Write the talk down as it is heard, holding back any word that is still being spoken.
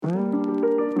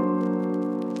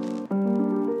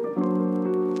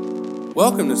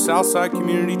Welcome to Southside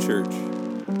Community Church.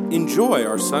 Enjoy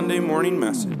our Sunday morning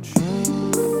message.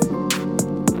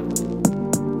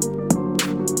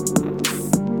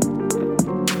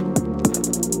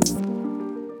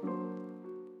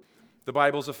 The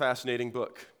Bible's a fascinating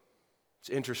book. It's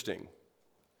interesting.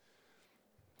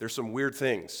 There's some weird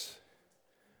things.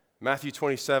 Matthew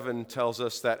 27 tells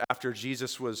us that after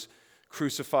Jesus was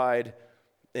crucified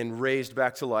and raised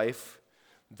back to life,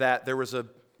 that there was an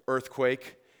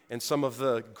earthquake and some of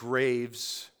the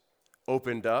graves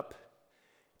opened up,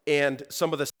 and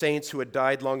some of the saints who had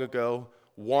died long ago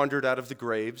wandered out of the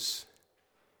graves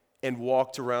and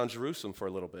walked around Jerusalem for a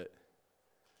little bit.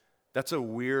 That's a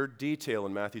weird detail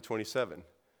in Matthew 27.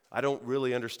 I don't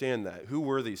really understand that. Who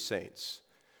were these saints?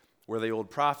 Were they old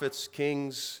prophets,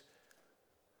 kings?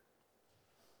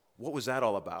 What was that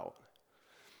all about?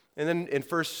 And then in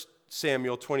 1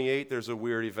 Samuel 28, there's a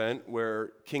weird event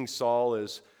where King Saul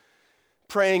is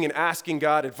praying and asking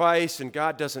God advice, and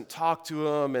God doesn't talk to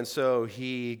him, and so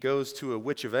he goes to a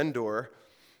witch of Endor,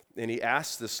 and he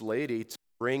asks this lady to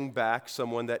bring back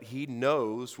someone that he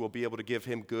knows will be able to give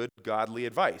him good, godly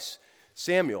advice.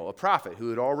 Samuel, a prophet who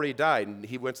had already died, and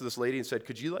he went to this lady and said,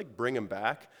 could you bring him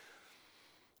back?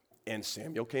 And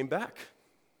Samuel came back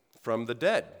from the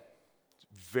dead.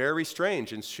 Very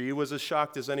strange, and she was as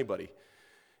shocked as anybody.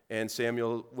 And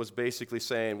Samuel was basically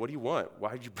saying, what do you want?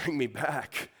 Why did you bring me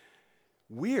back?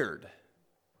 Weird,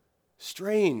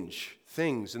 strange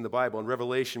things in the Bible. In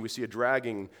Revelation, we see a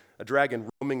dragon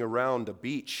roaming around a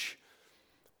beach.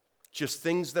 Just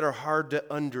things that are hard to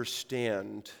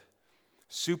understand.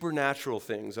 Supernatural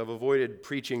things. I've avoided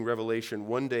preaching Revelation.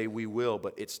 One day we will,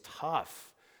 but it's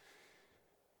tough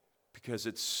because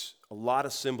it's a lot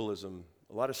of symbolism,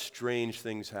 a lot of strange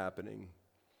things happening.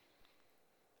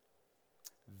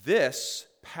 This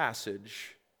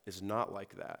passage is not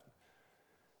like that.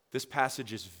 This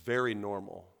passage is very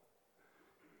normal.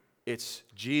 It's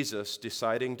Jesus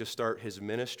deciding to start his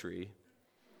ministry,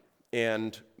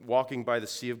 and walking by the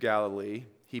Sea of Galilee,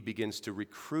 he begins to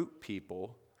recruit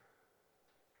people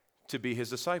to be his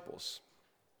disciples.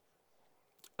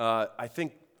 I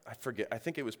think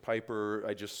it was Piper,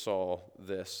 I just saw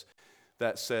this,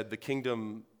 that said the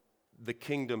kingdom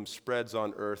spreads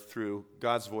on earth through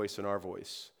God's voice and our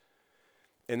voice.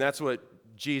 And that's what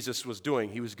Jesus was doing.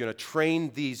 He was going to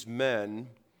train these men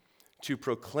to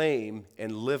proclaim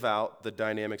and live out the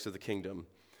dynamics of the kingdom.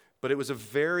 But it was a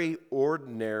very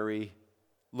ordinary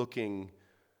looking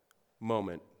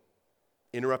moment,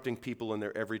 interrupting people in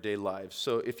their everyday lives.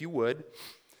 So if you would,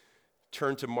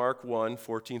 turn to Mark 1,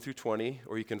 14 through 20,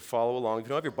 or you can follow along. If you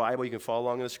don't have your Bible, you can follow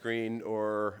along on the screen,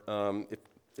 or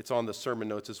it's on the sermon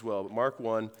notes as well. But Mark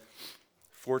 1,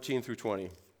 14 through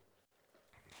 20.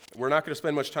 We're not going to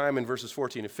spend much time in verses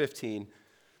 14 and 15,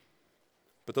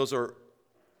 but those are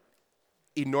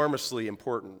enormously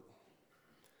important.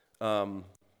 But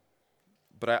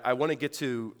I want to get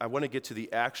to the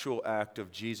actual act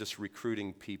of Jesus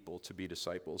recruiting people to be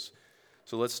disciples.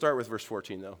 So let's start with verse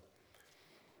 14, though.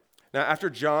 Now, after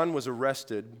John was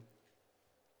arrested,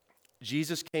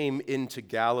 Jesus came into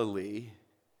Galilee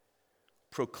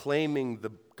proclaiming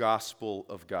the gospel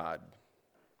of God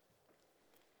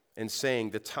and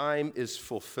saying, the time is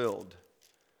fulfilled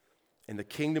and the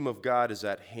kingdom of God is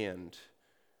at hand.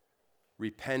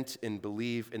 Repent and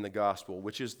believe in the gospel,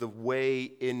 which is the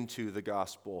way into the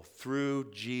gospel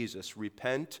through Jesus.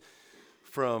 Repent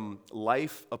from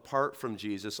life apart from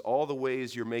Jesus, all the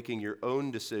ways you're making your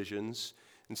own decisions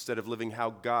instead of living how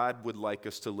God would like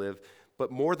us to live.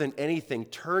 But more than anything,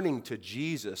 turning to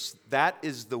Jesus, that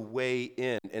is the way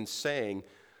in, and saying,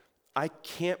 I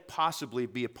can't possibly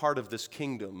be a part of this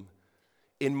kingdom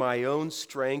in my own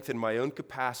strength, in my own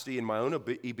capacity, in my own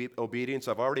obedience.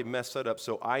 I've already messed that up,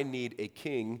 so I need a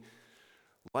king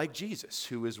like Jesus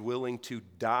who is willing to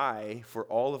die for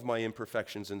all of my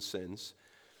imperfections and sins.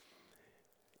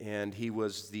 And he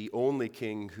was the only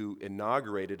king who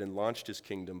inaugurated and launched his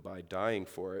kingdom by dying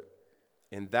for it.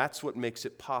 And that's what makes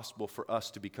it possible for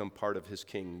us to become part of his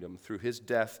kingdom through his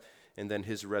death and then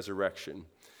his resurrection.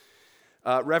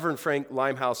 Reverend Frank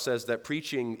Limehouse says that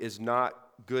preaching is not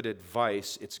good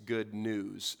advice, it's good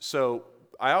news. So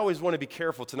I always want to be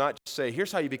careful to not just say,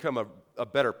 here's how you become a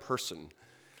better person.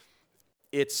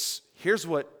 It's, here's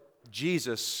what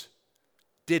Jesus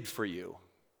did for you.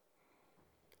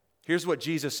 Here's what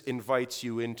Jesus invites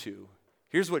you into.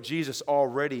 Here's what Jesus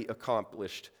already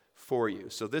accomplished for you.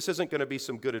 So this isn't going to be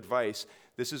some good advice.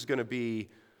 This is going to be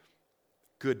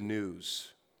good news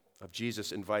of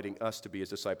Jesus inviting us to be his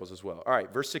disciples as well. All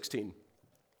right, verse 16.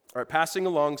 All right, passing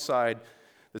alongside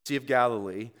the Sea of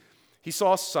Galilee, he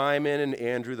saw Simon and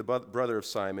Andrew, the brother of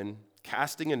Simon,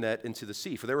 casting a net into the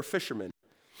sea, for they were fishermen.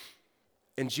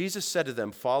 And Jesus said to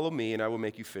them, "Follow me, and I will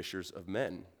make you fishers of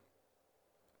men."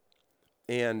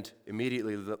 And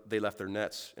immediately they left their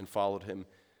nets and followed him.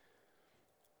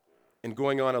 And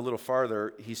going on a little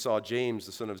farther, he saw James,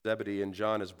 the son of Zebedee, and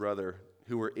John, his brother,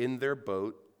 who were in their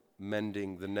boat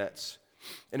mending the nets.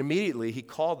 And immediately he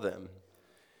called them,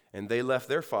 and they left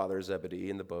their father Zebedee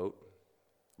in the boat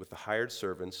with the hired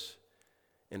servants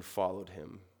and followed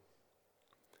him.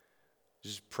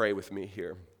 Just pray with me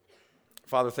here.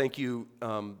 Father, thank you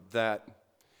that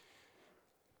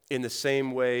in the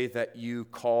same way that you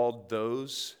called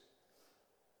those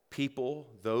people,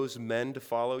 those men to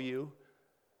follow you,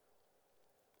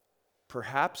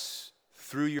 perhaps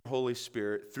through your Holy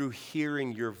Spirit, through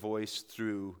hearing your voice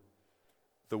through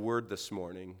the word this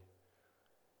morning,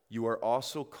 you are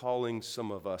also calling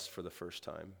some of us for the first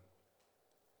time.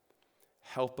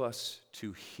 Help us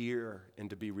to hear and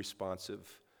to be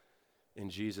responsive. In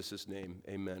Jesus' name,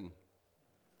 amen.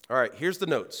 All right, here's the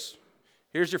notes.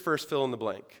 Here's your first fill in the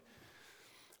blank.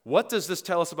 What does this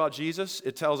tell us about Jesus?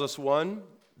 It tells us, one,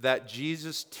 that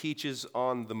Jesus teaches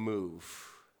on the move.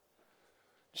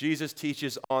 Jesus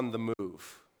teaches on the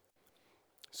move.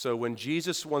 So when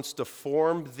Jesus wants to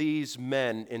form these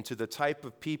men into the type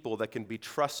of people that can be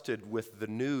trusted with the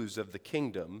news of the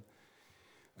kingdom,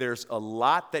 there's a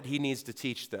lot that he needs to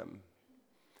teach them.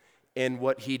 And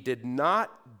what he did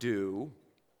not do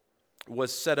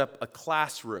was set up a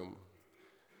classroom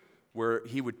where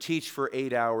he would teach for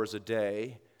 8 hours a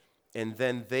day, and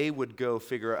then they would go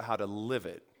figure out how to live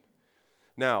it.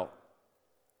 Now,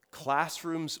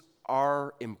 classrooms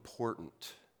are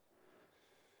important.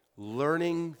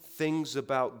 Learning things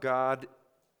about God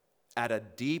at a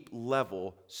deep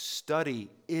level, study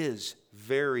is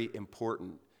very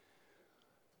important.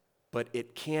 But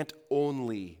it can't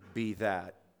only be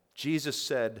that. Jesus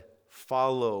said,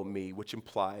 "Follow me," which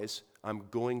implies I'm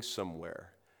going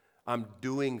somewhere. I'm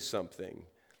doing something.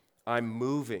 I'm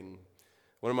moving.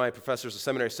 One of my professors at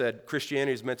seminary said,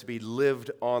 Christianity is meant to be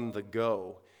lived on the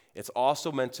go. It's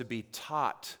also meant to be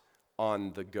taught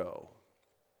on the go.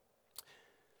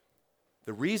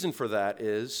 The reason for that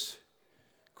is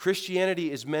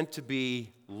Christianity is meant to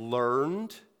be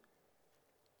learned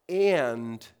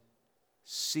and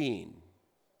seen.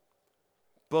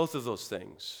 Both of those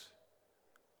things.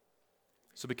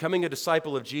 So becoming a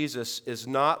disciple of Jesus is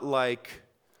not like,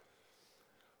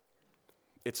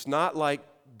 it's not like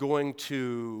going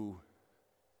to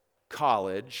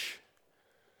college.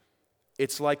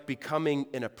 It's like becoming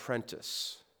an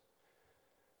apprentice.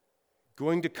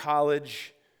 Going to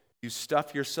college, you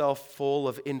stuff yourself full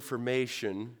of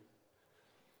information,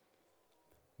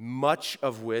 much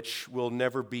of which will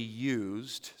never be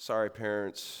used. Sorry,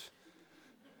 parents.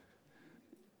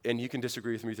 And you can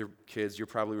disagree with me with your kids, you're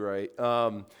probably right.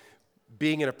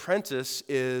 Being an apprentice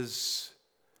is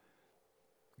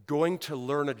going to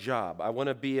learn a job. I want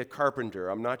to be a carpenter.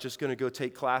 I'm not just going to go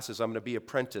take classes. I'm going to be an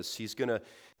apprentice. He's going to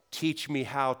teach me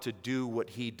how to do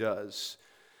what he does.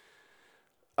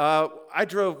 We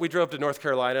drove to North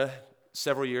Carolina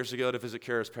several years ago to visit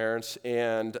Kara's parents,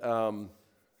 and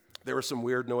there were some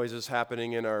weird noises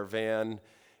happening in our van.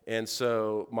 And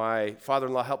so my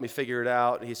father-in-law helped me figure it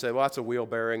out. And he said, "Well, that's a wheel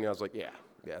bearing." And I was like, yeah,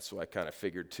 that's what I kind of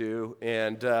figured too.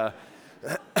 And I'll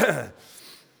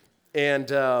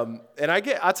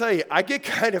tell you, I get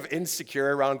kind of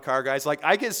insecure around car guys. Like,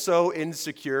 I get so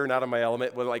insecure and out of my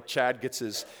element when, like, Chad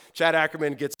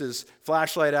Ackerman gets his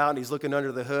flashlight out and he's looking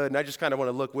under the hood, and I just kind of want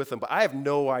to look with him. But I have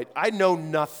no idea. I know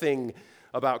nothing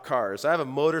about cars. I have a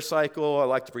motorcycle. I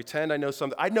like to pretend I know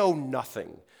something. I know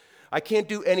nothing. I can't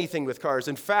do anything with cars.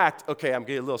 In fact, okay, I'm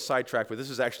getting a little sidetracked, but this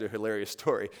is actually a hilarious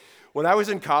story. When I was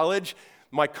in college,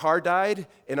 my car died,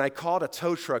 and I called a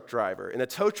tow truck driver. And the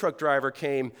tow truck driver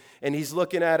came, and he's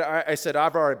looking at it. I said,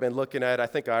 "I've already been looking at it. I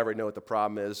think I already know what the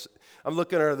problem is." I'm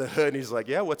looking under the hood, and he's like,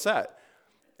 "Yeah, what's that?"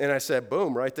 And I said,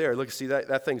 "Boom, right there. Look, see,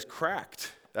 that thing's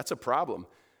cracked. That's a problem."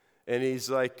 And he's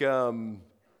like,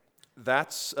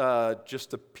 "That's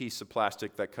just a piece of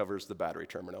plastic that covers the battery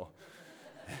terminal."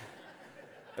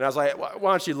 And I was like,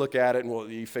 "Why don't you look at it and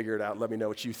you figure it out. Let me know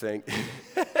what you think."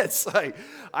 It's like,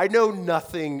 I know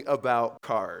nothing about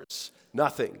cars.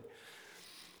 Nothing.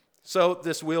 So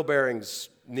this wheel bearing's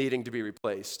needing to be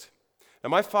replaced. Now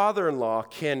my father-in-law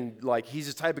he's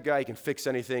the type of guy who can fix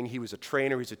anything. He was a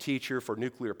trainer. He's a teacher for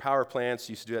nuclear power plants.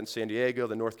 He used to do that in San Diego,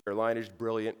 the North Carolinas.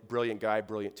 Brilliant guy,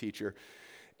 brilliant teacher.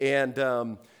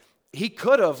 And he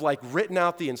could have written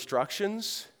out the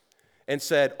instructions and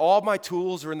said, "All my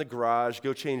tools are in the garage,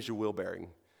 go change the wheel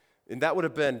bearing." And that would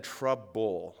have been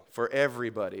trouble for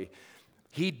everybody.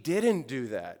 He didn't do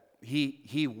that.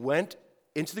 He went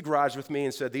into the garage with me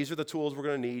and said, these are the tools we're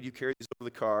going to need. You carry these over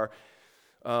the car.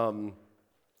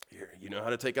 Here, you know how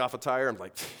to take off a tire? I'm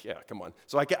like, yeah, come on.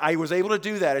 So I was able to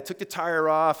do that. I took the tire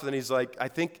off, and then he's like, I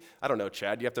don't know,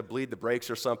 Chad, you have to bleed the brakes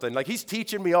or something. Like, he's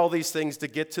teaching me all these things to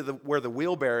get to where the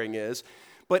wheel bearing is.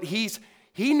 But he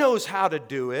knows how to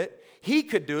do it. He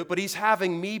could do it, but he's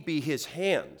having me be his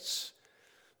hands.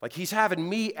 Like, he's having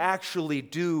me actually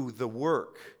do the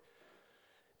work.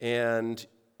 And,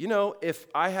 you know, if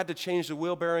I had to change the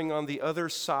wheel bearing on the other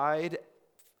side,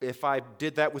 if I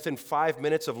did that within 5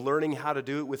 minutes of learning how to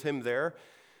do it with him there,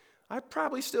 I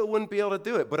probably still wouldn't be able to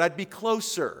do it, but I'd be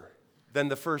closer than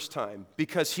the first time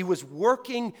because he was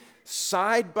working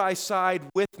side by side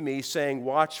with me saying,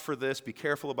 watch for this, be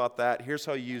careful about that, here's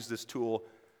how you use this tool.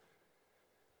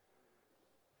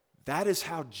 That is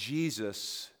how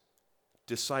Jesus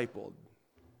discipled.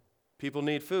 People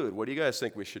need food. What do you guys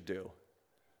think we should do?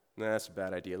 Nah, that's a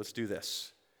bad idea. Let's do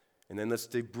this. And then let's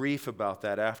debrief about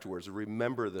that afterwards.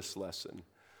 Remember this lesson.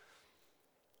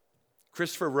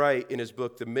 Christopher Wright, in his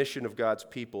book, The Mission of God's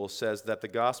People, says that the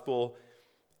gospel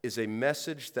is a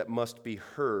message that must be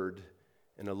heard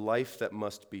and a life that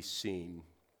must be seen.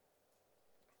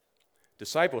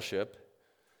 Discipleship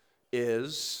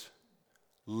is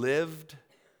lived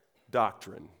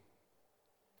doctrine.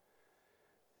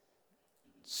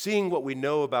 Seeing what we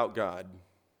know about God,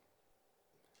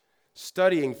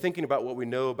 studying, thinking about what we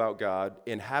know about God,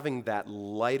 and having that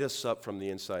light us up from the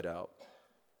inside out.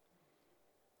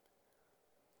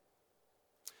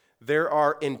 There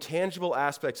are intangible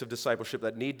aspects of discipleship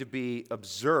that need to be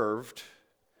observed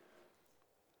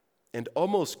and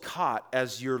almost caught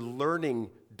as you're learning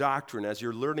doctrine, as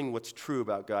you're learning what's true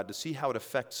about God, to see how it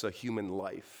affects a human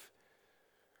life.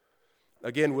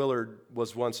 Again, Willard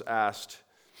was once asked,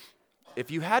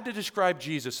 if you had to describe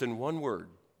Jesus in one word,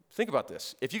 think about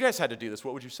this. If you guys had to do this,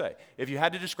 what would you say? If you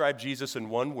had to describe Jesus in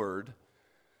one word,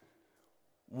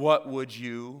 what word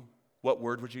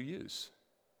would you use?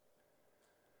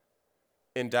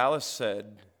 And Dallas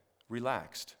said,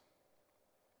 relaxed.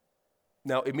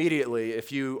 Now, immediately,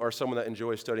 if you are someone that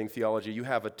enjoys studying theology, you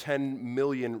have 10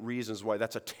 million reasons why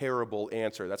that's a terrible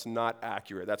answer. That's not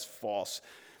accurate. That's false.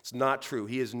 It's not true.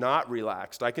 He is not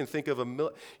relaxed. I can think of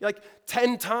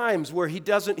 10 times where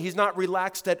he's not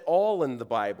relaxed at all in the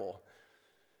Bible.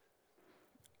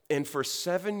 And for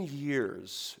 7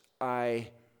 years, I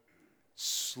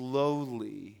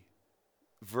slowly,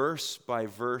 verse by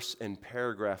verse and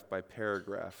paragraph by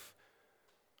paragraph,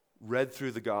 read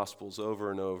through the Gospels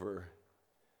over and over.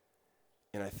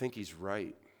 And I think he's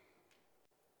right.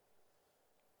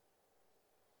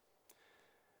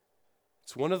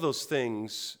 It's one of those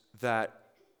things that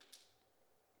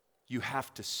you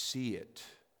have to see it.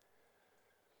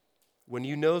 When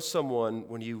you know someone,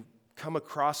 when you come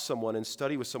across someone and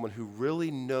study with someone who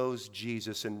really knows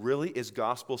Jesus and really is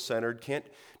gospel-centered,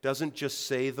 doesn't just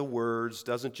say the words,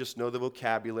 doesn't just know the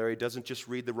vocabulary, doesn't just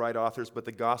read the right authors, but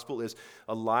the gospel is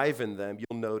alive in them,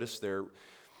 you'll notice they're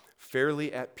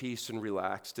fairly at peace and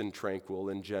relaxed and tranquil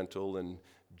and gentle and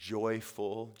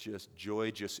joyful.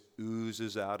 Joy just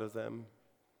oozes out of them.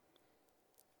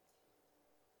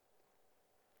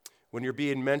 When you're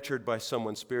being mentored by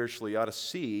someone spiritually, you ought to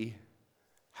see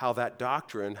how that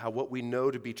doctrine, how what we know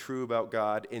to be true about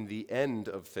God in the end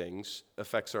of things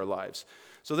affects our lives.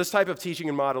 So this type of teaching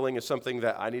and modeling is something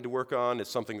that I need to work on. It's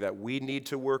something that we need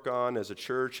to work on as a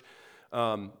church.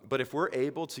 But if we're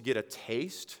able to get a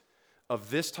taste of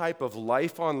this type of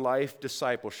life-on-life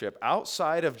discipleship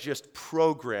outside of just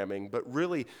programming, but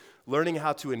really learning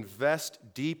how to invest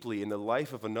deeply in the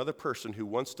life of another person who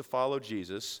wants to follow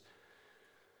Jesus,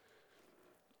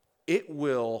 it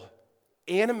will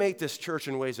animate this church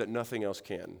in ways that nothing else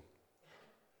can.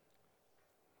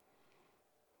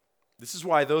 This is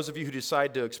why those of you who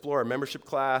decide to explore a membership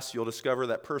class, you'll discover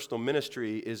that personal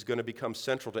ministry is going to become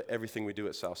central to everything we do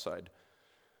at Southside.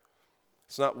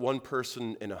 It's not one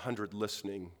person and 100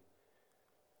 listening.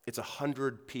 It's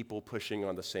 100 people pushing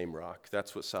on the same rock.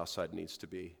 That's what Southside needs to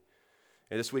be.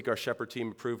 And this week, our Shepherd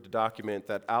team approved a document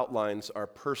that outlines our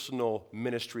personal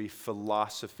ministry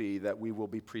philosophy that we will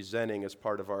be presenting as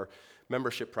part of our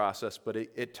membership process, but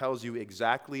it tells you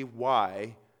exactly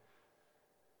why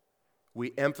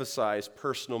we emphasize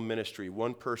personal ministry,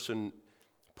 one person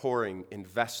pouring,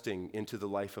 investing into the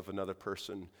life of another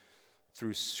person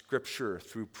through scripture,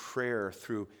 through prayer,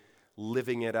 through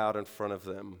living it out in front of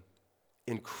them.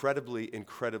 Incredibly,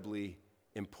 incredibly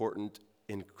important,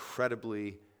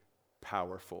 incredibly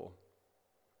powerful.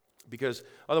 Because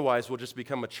otherwise, we'll just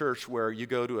become a church where you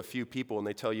go to a few people and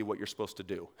they tell you what you're supposed to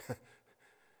do.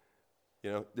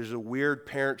 There's a weird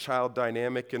parent-child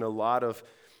dynamic in a lot of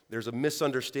There's a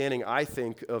misunderstanding, I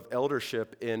think, of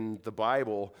eldership in the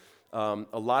Bible. A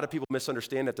lot of people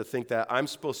misunderstand it to think that I'm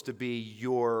supposed to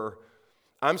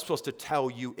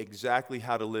tell you exactly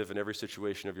how to live in every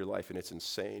situation of your life, and it's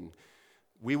insane.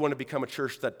 We want to become a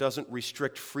church that doesn't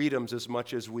restrict freedoms as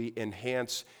much as we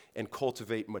enhance and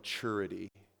cultivate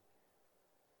maturity.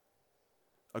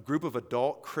 A group of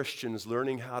adult Christians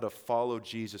learning how to follow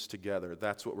Jesus together.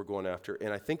 That's what we're going after.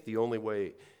 And I think the only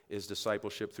way is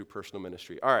discipleship through personal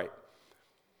ministry. All right.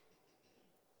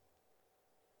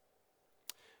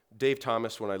 Dave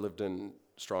Thomas, when I lived in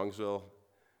Strongsville,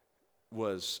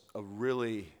 was a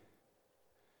really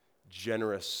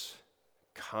generous,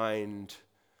 kind,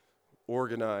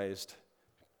 organized,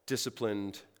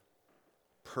 disciplined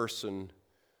person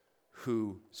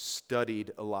who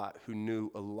studied a lot, who knew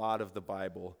a lot of the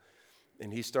Bible.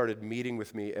 And he started meeting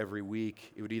with me every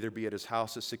week. It would either be at his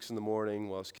house at 6 in the morning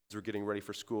while his kids were getting ready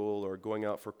for school, or going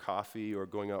out for coffee, or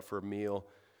going out for a meal.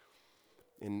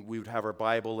 And we would have our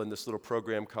Bible in this little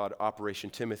program called Operation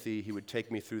Timothy. He would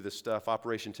take me through this stuff.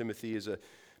 Operation Timothy is a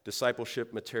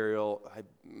discipleship material.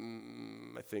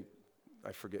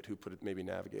 I forget who put it, maybe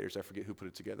Navigators. I forget who put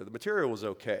it together. The material was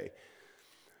okay.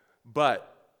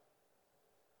 But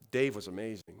Dave was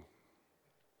amazing.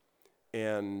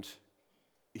 And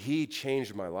he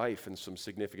changed my life in some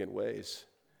significant ways.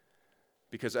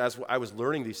 Because as I was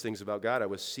learning these things about God, I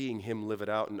was seeing him live it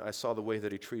out, and I saw the way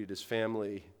that he treated his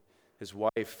family, his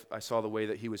wife. I saw the way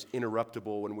that he was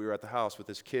interruptible when we were at the house with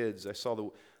his kids. I saw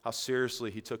how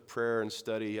seriously he took prayer and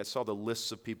study. I saw the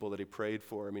lists of people that he prayed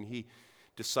for. I mean, he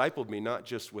discipled me not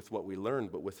just with what we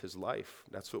learned, but with his life.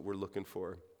 That's what we're looking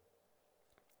for.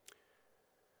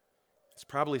 It's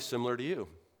probably similar to you,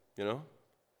 you know?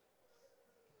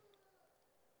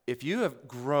 If you have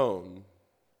grown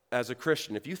as a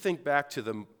Christian, if you think back to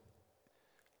the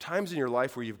times in your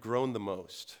life where you've grown the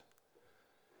most,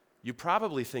 you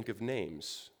probably think of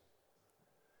names,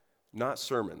 not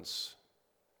sermons,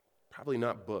 probably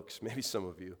not books, maybe some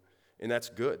of you. And that's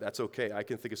good, that's okay. I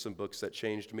can think of some books that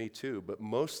changed me too, but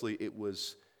mostly it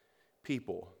was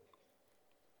people.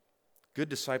 Good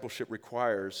discipleship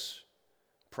requires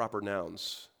proper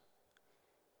nouns,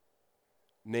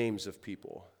 names of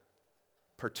people,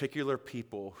 particular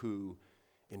people who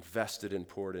invested and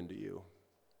poured into you.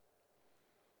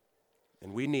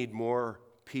 And we need more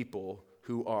people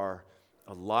who are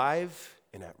alive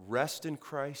and at rest in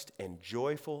Christ and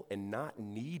joyful and not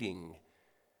needing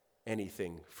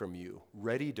anything from you,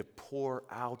 ready to pour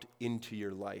out into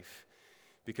your life.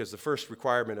 Because the first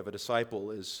requirement of a disciple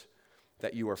is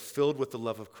that you are filled with the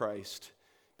love of Christ.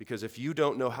 Because if you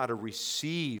don't know how to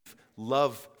receive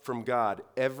love from God,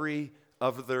 every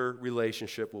other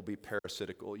relationship will be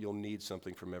parasitical. You'll need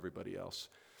something from everybody else.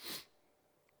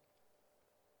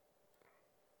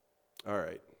 All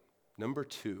right, number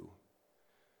 2.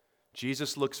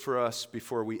 Jesus looks for us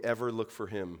before we ever look for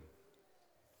him.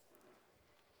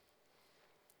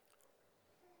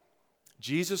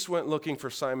 Jesus went looking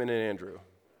for Simon and Andrew.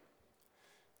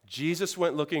 Jesus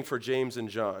went looking for James and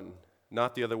John,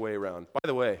 not the other way around. By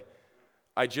the way,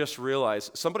 I just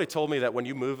realized, somebody told me that when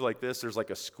you move like this, there's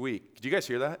like a squeak. Did you guys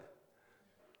hear that?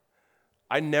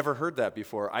 I never heard that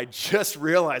before. I just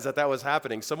realized that was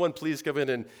happening. Someone please come in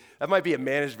and, that might be a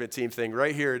management team thing.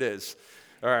 Right here it is.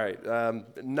 All right,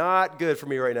 not good for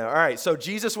me right now. All right, so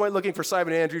Jesus went looking for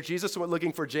Simon and Andrew. Jesus went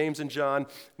looking for James and John,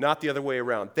 not the other way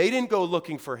around. They didn't go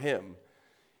looking for him.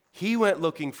 He went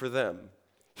looking for them.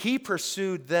 He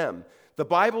pursued them. The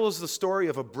Bible is the story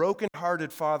of a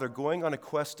broken-hearted father going on a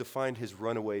quest to find his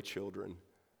runaway children.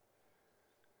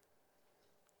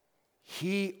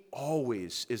 He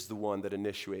always is the one that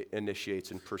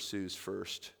initiates and pursues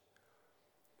first.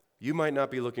 You might not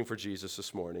be looking for Jesus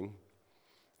this morning.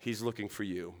 He's looking for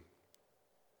you.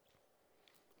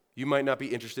 You might not be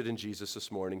interested in Jesus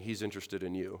this morning. He's interested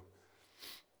in you.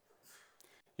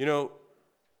 You know,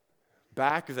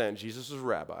 back then, Jesus was a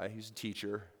rabbi. He's a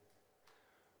teacher.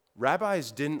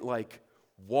 Rabbis didn't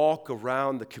walk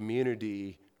around the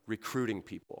community recruiting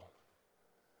people.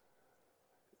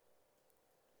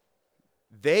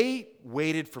 They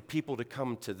waited for people to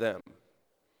come to them.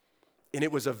 And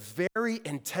it was a very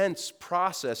intense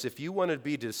process. If you wanted to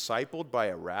be discipled by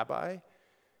a rabbi,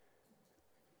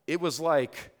 it was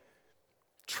like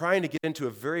trying to get into a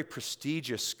very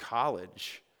prestigious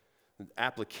college,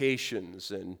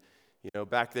 applications, and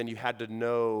back then you had to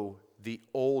know the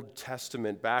Old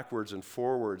Testament backwards and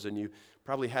forwards, and you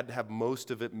probably had to have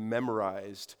most of it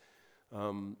memorized.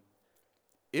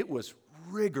 It was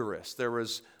rigorous. There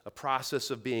was a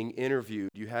process of being interviewed.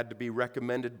 You had to be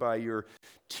recommended by your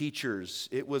teachers.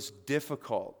 It was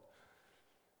difficult.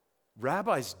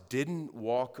 Rabbis didn't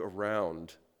walk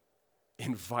around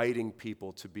inviting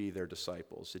people to be their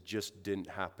disciples. It just didn't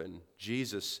happen.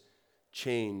 Jesus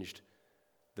changed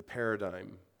the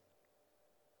paradigm.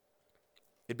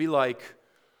 It'd be like,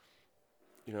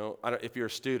 if you're a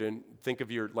student, think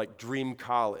of your dream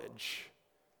college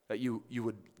that you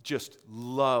would just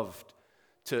love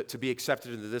to be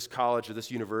accepted into this college or this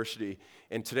university.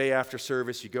 And today after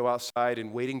service, you go outside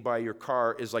and waiting by your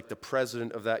car is like the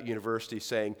president of that university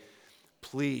saying,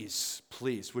 please,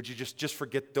 would you just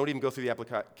forget, don't even go through the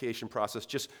application process,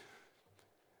 just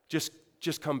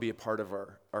come be a part of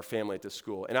our family at this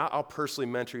school. And I'll personally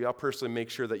mentor you, I'll personally make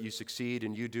sure that you succeed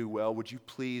and you do well. Would you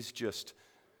please just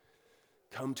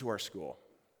come to our school?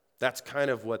 That's kind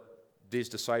of what these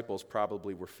disciples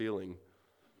probably were feeling.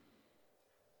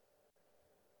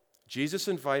 Jesus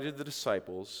invited the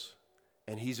disciples,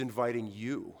 and he's inviting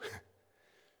you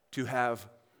to have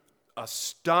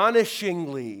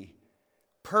astonishingly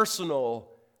personal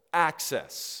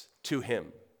access to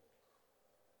him.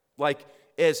 Like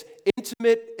as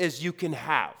intimate as you can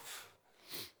have.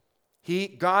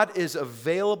 God is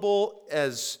available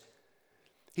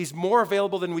he's more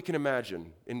available than we can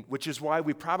imagine, which is why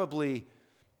we probably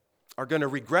are going to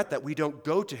regret that we don't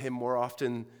go to him more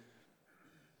often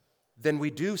than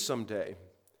we do someday.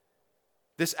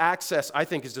 This access, I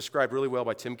think, is described really well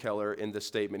by Tim Keller in this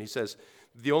statement. He says,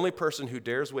 the only person who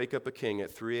dares wake up a king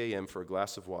at 3 a.m. for a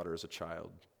glass of water is a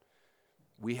child.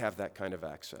 We have that kind of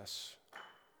access.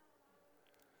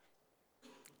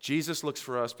 Jesus looks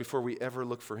for us before we ever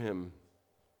look for him.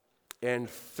 And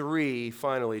 3,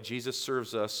 finally, Jesus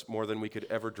serves us more than we could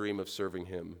ever dream of serving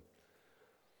him.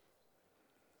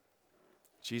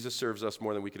 Jesus serves us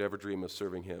more than we could ever dream of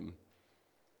serving him.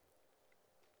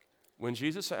 When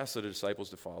Jesus asked the disciples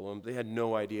to follow him, they had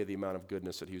no idea the amount of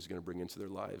goodness that he was going to bring into their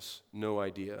lives. No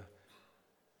idea.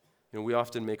 We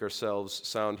often make ourselves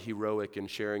sound heroic in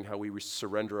sharing how we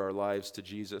surrender our lives to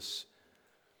Jesus,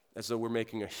 as though we're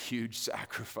making a huge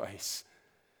sacrifice.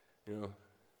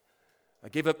 I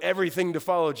gave up everything to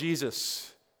follow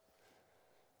Jesus.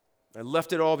 I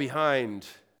left it all behind.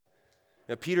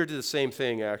 Now, Peter did the same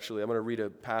thing, actually. I'm going to read a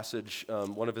passage.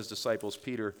 One of his disciples,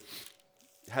 Peter,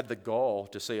 had the gall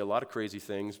to say a lot of crazy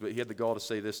things, but he had the gall to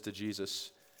say this to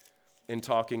Jesus in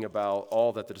talking about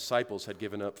all that the disciples had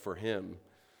given up for him.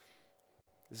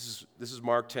 This is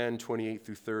Mark 10, 28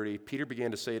 through 30. Peter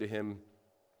began to say to him,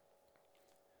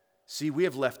 "See, we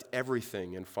have left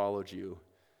everything and followed you."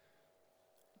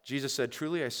 Jesus said,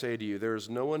 "Truly I say to you, there is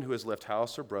no one who has left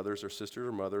house or brothers or sisters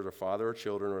or mothers or father or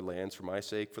children or lands for my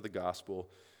sake for the gospel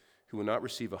who will not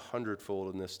receive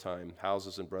 100-fold in this time,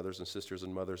 houses and brothers and sisters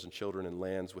and mothers and children and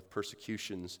lands with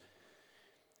persecutions,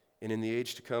 and in the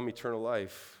age to come, eternal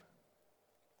life."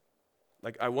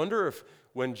 I wonder if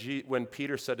when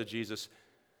Peter said to Jesus,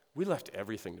 "We left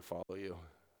everything to follow you,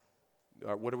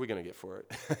 what are we going to get for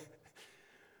it?"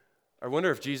 I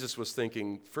wonder if Jesus was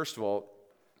thinking, first of all,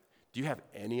 do you have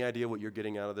any idea what you're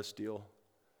getting out of this deal?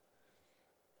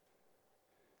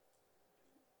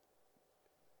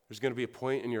 There's going to be a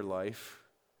point in your life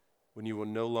when you will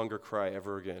no longer cry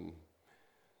ever again.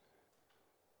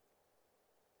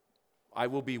 I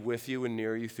will be with you and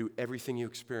near you through everything you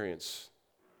experience.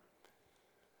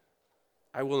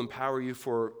 I will empower you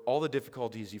for all the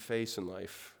difficulties you face in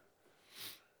life.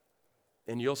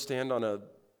 And you'll stand on a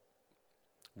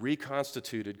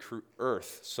reconstituted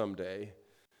earth someday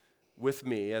with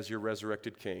me as your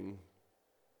resurrected king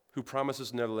who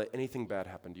promises never to let anything bad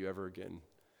happen to you ever again.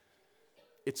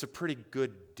 It's a pretty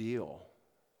good deal.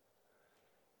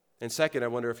 And second, I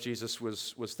wonder if Jesus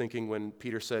was thinking when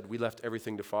Peter said, "We left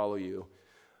everything to follow you."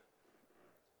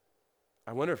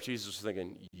 I wonder if Jesus was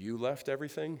thinking, you left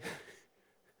everything?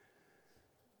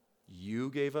 You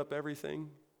gave up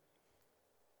everything?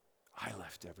 I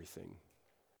left everything.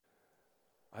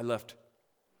 I left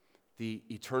the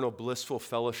eternal blissful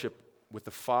fellowship with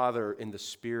the Father in the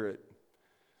Spirit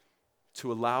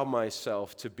to allow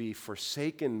myself to be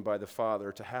forsaken by the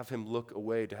Father, to have him look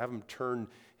away, to have him turn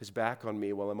his back on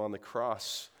me while I'm on the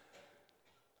cross.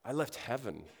 I left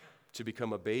heaven to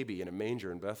become a baby in a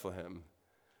manger in Bethlehem.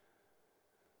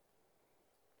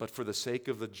 But for the sake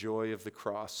of the joy of the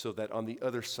cross, so that on the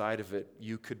other side of it,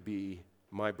 you could be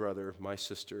my brother, my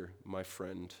sister, my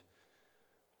friend.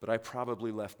 But I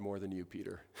probably left more than you,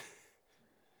 Peter.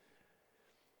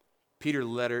 Peter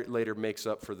later makes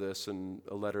up for this in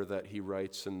a letter that he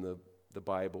writes in the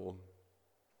Bible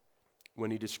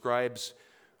when he describes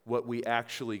what we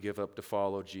actually give up to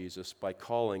follow Jesus by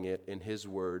calling it, in his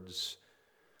words,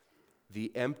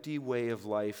 the empty way of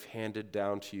life handed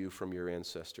down to you from your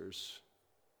ancestors.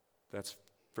 That's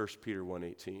 1 Peter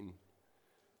 1:18.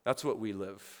 That's what we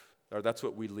live, or that's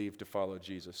what we leave to follow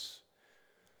Jesus.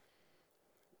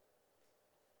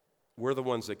 we're the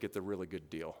ones that get the really good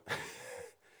deal.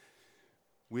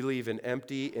 We leave an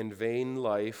empty and vain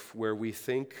life where we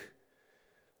think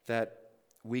that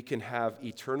we can have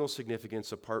eternal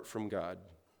significance apart from God.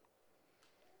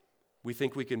 We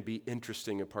think we can be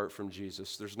interesting apart from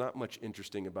Jesus. There's not much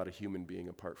interesting about a human being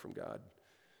apart from God.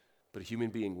 But a human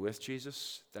being with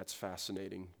Jesus, that's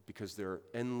fascinating because there are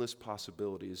endless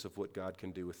possibilities of what God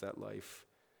can do with that life.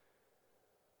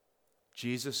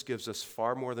 Jesus gives us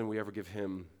far more than we ever give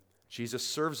him. Jesus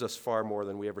serves us far more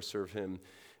than we ever serve him.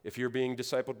 If you're being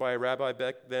discipled by a rabbi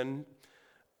back then,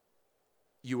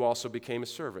 you also became a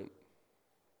servant.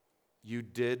 You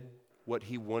did what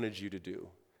he wanted you to do.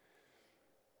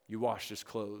 You washed his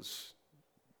clothes.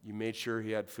 You made sure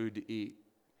he had food to eat.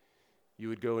 You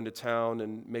would go into town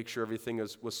and make sure everything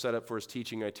was set up for his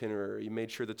teaching itinerary. You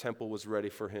made sure the temple was ready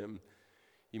for him.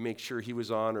 You make sure he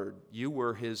was honored. You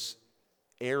were his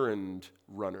errand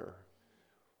runner.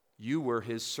 You were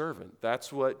his servant.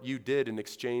 That's what you did in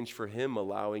exchange for him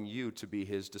allowing you to be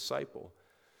his disciple.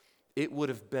 It would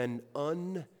have been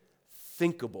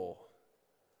unthinkable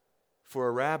for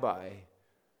a rabbi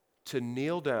to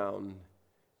kneel down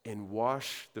and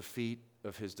wash the feet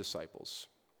of his disciples.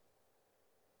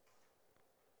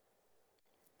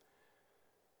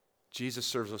 Jesus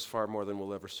serves us far more than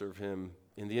we'll ever serve him.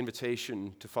 And the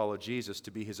invitation to follow Jesus,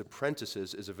 to be his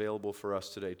apprentices, is available for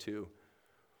us today too.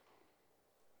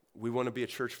 We want to be a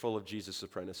church full of Jesus'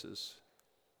 apprentices.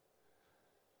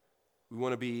 We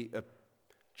want to be a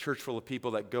church full of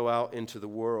people that go out into the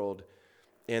world,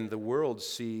 and the world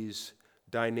sees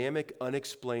dynamic,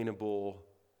 unexplainable,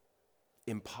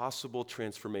 impossible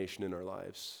transformation in our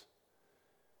lives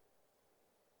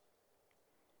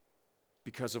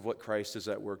because of what Christ is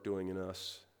at work doing in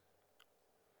us.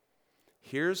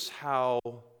 Here's how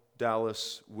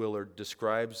Dallas Willard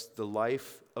describes the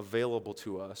life available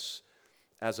to us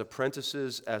as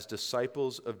apprentices, as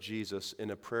disciples of Jesus, in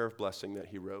a prayer of blessing that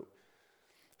he wrote.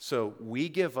 So we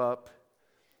give up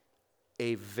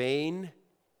a vain,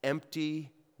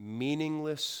 empty,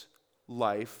 meaningless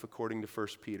life, according to 1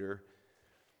 Peter,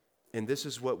 and this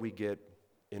is what we get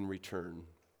in return.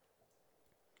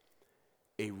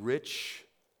 A rich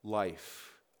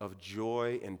life of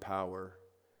joy and power,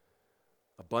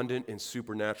 abundant in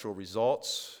supernatural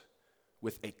results,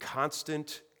 with a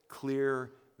constant, clear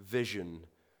vision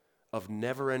of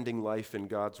never-ending life in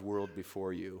God's world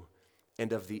before you,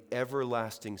 and of the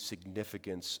everlasting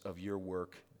significance of your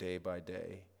work day by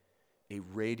day. A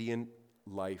radiant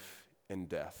life and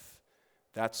death.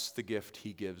 That's the gift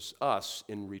he gives us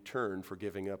in return for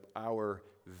giving up our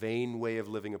vain way of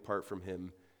living apart from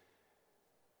him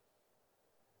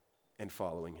and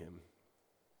following him.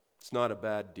 It's not a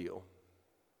bad deal.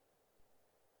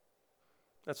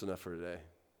 That's enough for today.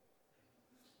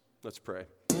 Let's pray.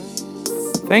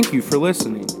 Thank you for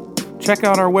listening. Check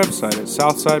out our website at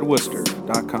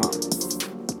southsideworcester.com.